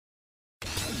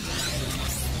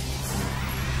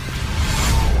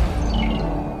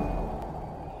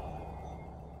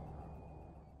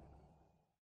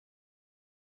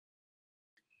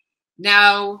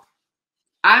Now,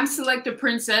 I'm Selector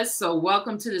Princess, so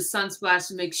welcome to the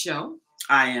Sunsplash Mix Show.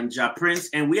 I am Ja Prince,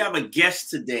 and we have a guest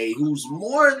today who's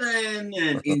more than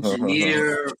an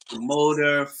engineer,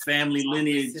 promoter, family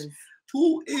lineage.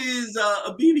 Who is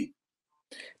Abebe?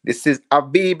 This is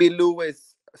Abebe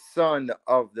Lewis, son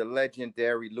of the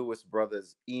legendary Lewis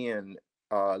brothers. Ian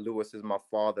Lewis is my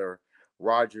father.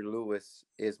 Roger Lewis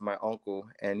is my uncle.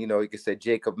 And, you know, you could say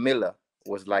Jacob Miller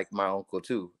was like my uncle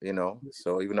too, you know.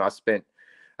 So even though I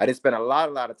didn't spend a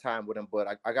lot of time with him,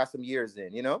 but I got some years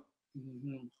in, you know.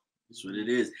 Mm-hmm. That's what it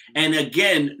is. And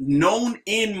again, known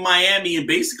in Miami and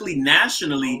basically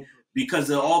nationally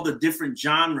because of all the different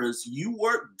genres. You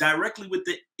work directly with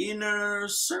the Inner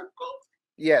Circle?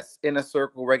 Yes, Inner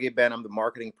Circle Reggae Band. I'm the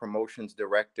marketing promotions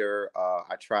director.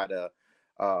 I try to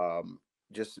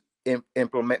just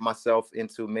implement myself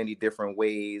into many different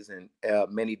ways and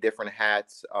many different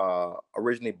hats.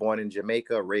 Originally born in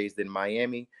Jamaica, raised in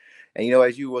Miami. And, you know,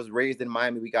 as you was raised in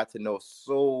Miami, we got to know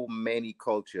so many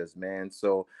cultures, man.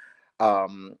 So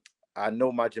I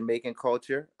know my Jamaican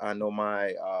culture. I know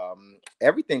my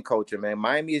everything culture, man.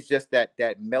 Miami is just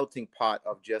that melting pot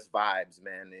of just vibes,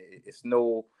 man.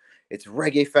 It's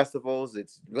reggae festivals,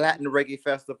 it's Latin reggae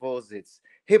festivals, it's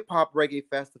hip hop reggae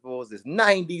festivals, it's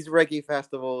 90s reggae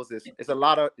festivals. It's a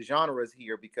lot of genres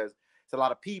here because it's a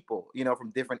lot of people, you know, from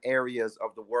different areas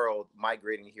of the world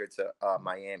migrating here to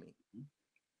Miami.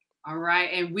 All right,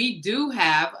 and we do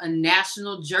have a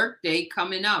National Jerk Day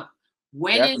coming up.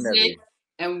 When is it,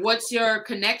 and what's your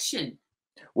connection?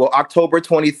 Well, October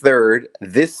 23rd,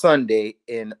 this Sunday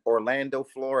in Orlando,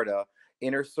 Florida,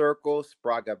 Inner Circle,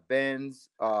 Spragga Benz,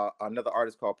 another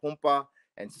artist called Pumpa,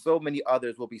 and so many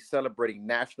others will be celebrating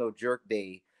National Jerk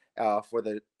Day for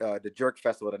the Jerk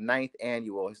Festival, the 9th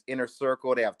annual. It's Inner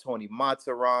Circle. They have Tony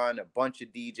Matterhorn, a bunch of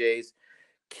DJs.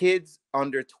 Kids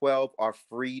under 12 are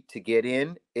free to get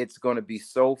in. It's going to be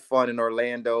so fun in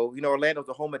Orlando. You know, Orlando's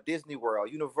the home of Disney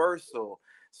World, Universal,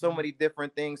 so many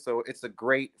different things. So it's a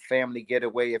great family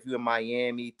getaway. If you're in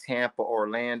Miami, Tampa,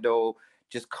 Orlando,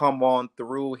 just come on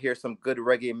through, hear some good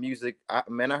reggae music. I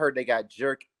heard they got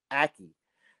jerk ackee,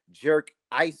 jerk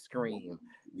ice cream,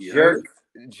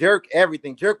 jerk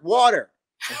everything, jerk water.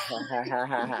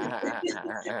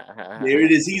 There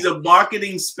it is. He's a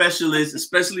marketing specialist,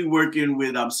 especially working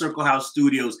with Circle House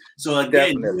Studios. So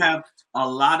again, you have a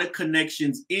lot of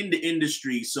connections in the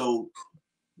industry. So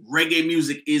reggae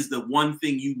music is the one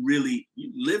thing you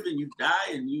live and you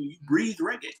die and you breathe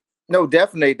reggae. No,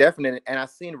 definitely. And I've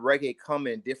seen reggae come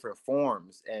in different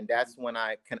forms. And that's when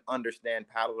I can understand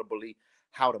palatably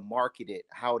how to market it,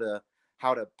 how to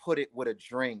put it with a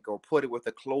drink or put it with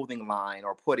a clothing line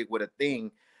or put it with a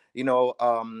thing. You know,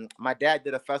 my dad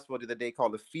did a festival the other day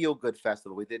called the Feel Good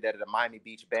Festival. We did that at a Miami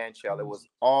Beach band shell. It was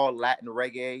all Latin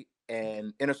reggae,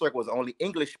 and Inner Circle was only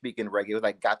English speaking reggae. It was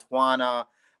like Gatuana,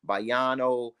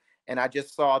 Bayano. And I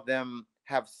just saw them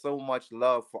have so much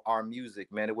love for our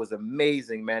music, man. It was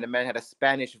amazing, man. The man had a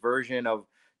Spanish version of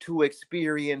To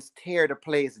Experience, tear the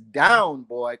place down,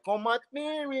 boy. Come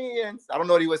experience. I don't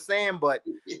know what he was saying, but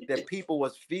the people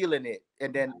was feeling it.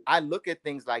 And then I look at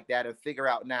things like that and figure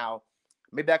out now,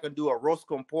 maybe I can do a roast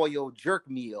con pollo jerk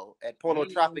meal at Polo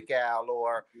Tropical,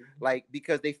 or like,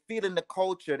 because they feeling the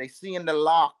culture, they seeing the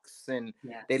locks, and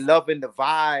they loving the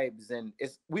vibes, and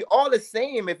we all the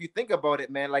same if you think about it,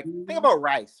 man. Like, think about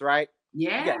rice, right?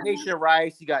 Yeah. You got Haitian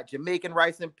rice, you got Jamaican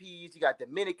rice and peas, you got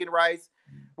Dominican rice.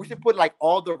 We should put like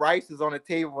all the rices on the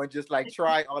table and just like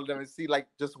try all of them and see like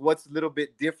just what's a little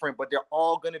bit different, but they're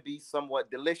all going to be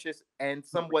somewhat delicious and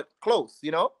somewhat close,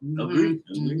 you know? Agree.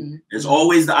 There's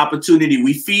always the opportunity.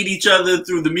 We feed each other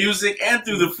through the music and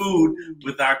through the food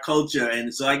with our culture.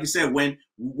 And so, like you said, when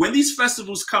these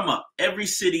festivals come up, every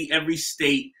city, every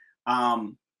state,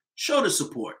 show the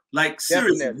support. Like,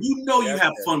 seriously, you know you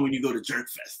have fun when you go to Jerk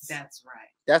Fest. That's right.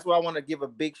 That's why I want to give a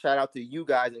big shout out to you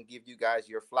guys and give you guys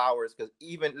your flowers. Because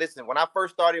even, listen, when I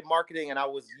first started marketing and I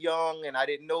was young and I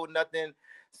didn't know nothing,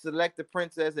 Selector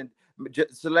Princess and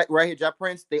Select right here, Ja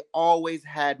Prince, they always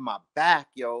had my back,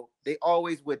 yo. They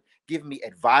always would give me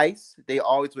advice. They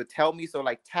always would tell me. So,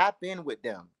 like, tap in with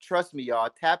them. Trust me, y'all.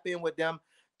 Tap in with them.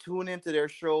 Tune into their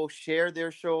show. Share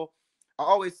their show. I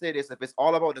always say this, if it's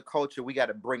all about the culture, we got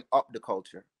to bring up the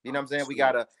culture. You know what I'm saying? We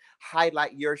got to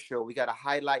highlight your show. We got to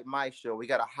highlight my show. We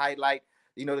got to highlight,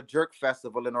 you know, the Jerk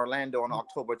Festival in Orlando on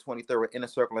October 23rd with Inner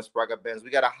Circle and Spragga Benz. We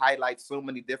got to highlight so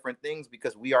many different things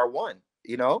because we are one,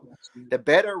 you know? The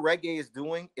better reggae is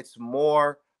doing, it's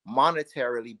more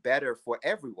monetarily better for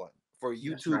everyone. For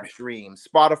YouTube streams,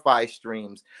 Spotify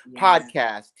streams,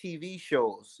 podcasts, TV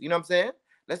shows. You know what I'm saying?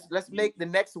 Let's make the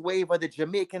next wave of the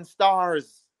Jamaican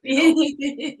stars. You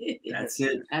know? That's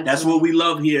it. That's what we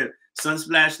love here.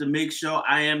 Sunsplash the Mix Show.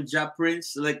 I am Ja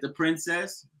Prince, Select the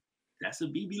Princess. That's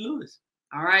Abebe Lewis.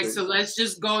 All right, so let's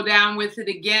just go down with it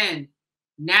again.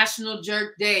 National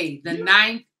Jerk Day, the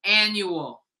 9th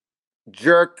annual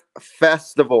Jerk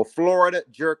Festival, Florida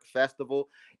Jerk Festival.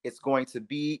 It's going to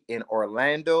be in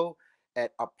Orlando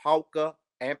at Apopka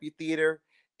Amphitheater.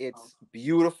 It's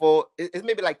beautiful. It's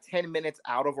maybe like 10 minutes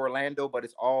out of Orlando, but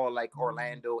it's all like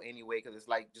Orlando anyway, because it's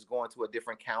like just going to a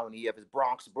different county. If it's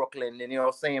Bronx, Brooklyn,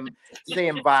 and same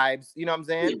vibes. You know what I'm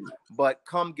saying? But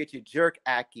come get your jerk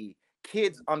ackee.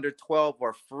 Kids under 12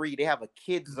 are free. They have a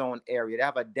kids zone area. They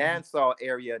have a dancehall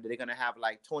area that they're gonna have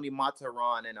like Tony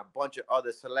Matterhorn and a bunch of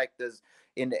other selectors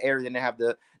in the area. Then they have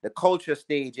the culture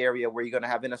stage area where you're gonna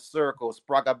have In a Circle,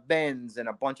 Spragga Benz, and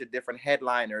a bunch of different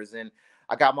headliners. And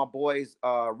I got my boys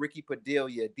Ricky Padilla,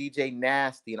 DJ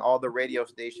Nasty, and all the radio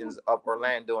stations of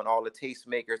Orlando, and all the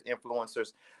tastemakers,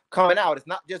 influencers coming out. It's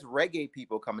not just reggae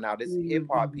people coming out. It's hip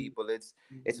hop people. It's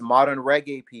modern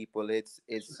reggae people. It's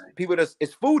people it's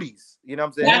foodies. You know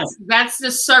what I'm saying? That's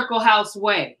the Circle House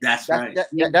way. That's right.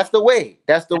 That's the way.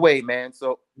 That's the way, man.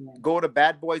 So go to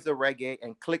Bad Boys of Reggae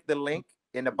and click the link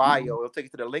in the bio. It'll take you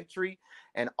to the link tree,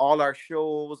 and all our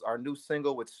shows. Our new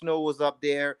single with Snow is up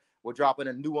there. We're dropping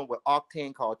a new one with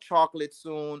Octane called Chocolate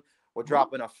soon. We're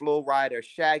dropping a Flow Rider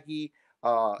Shaggy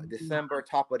December,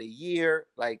 top of the year.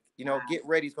 Like, get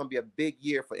ready. It's going to be a big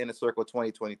year for Inner Circle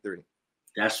 2023.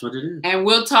 That's what it is. And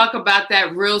we'll talk about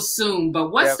that real soon. But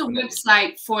what's the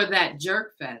website for that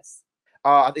Jerk Fest?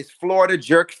 It's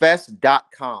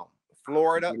FloridaJerkFest.com.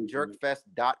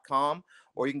 FloridaJerkFest.com.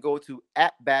 Or you can go to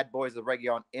 @Bad Boys of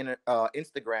Reggae on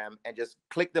Instagram and just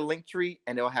click the link tree,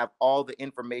 and they'll have all the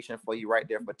information for you right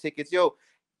there for tickets.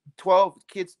 12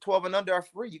 kids 12 and under are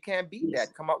free. You can't beat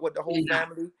that. Come out with the whole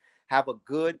family. Have a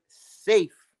good,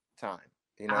 safe time.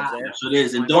 You know what I'm saying? That's what it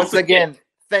is. And once again,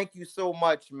 thank you so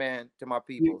much, man, to my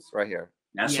peoples right here.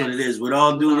 That's what it is. With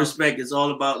all due respect, it's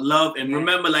all about love. And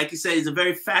remember, like you said, he's a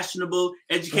very fashionable,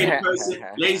 educated person.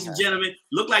 Ladies and gentlemen,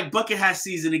 look like bucket hat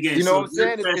season again. You know what I'm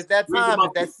saying? It's that time.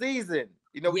 It's that season.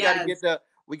 We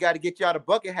got to get y'all the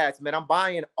bucket hats, man. I'm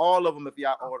buying all of them if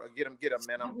y'all order. Get them,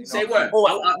 man. Say what?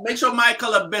 Make sure my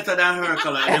color better than her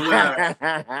color.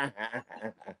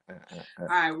 All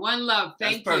right, one love.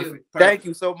 Thank you. Thank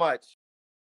you so much.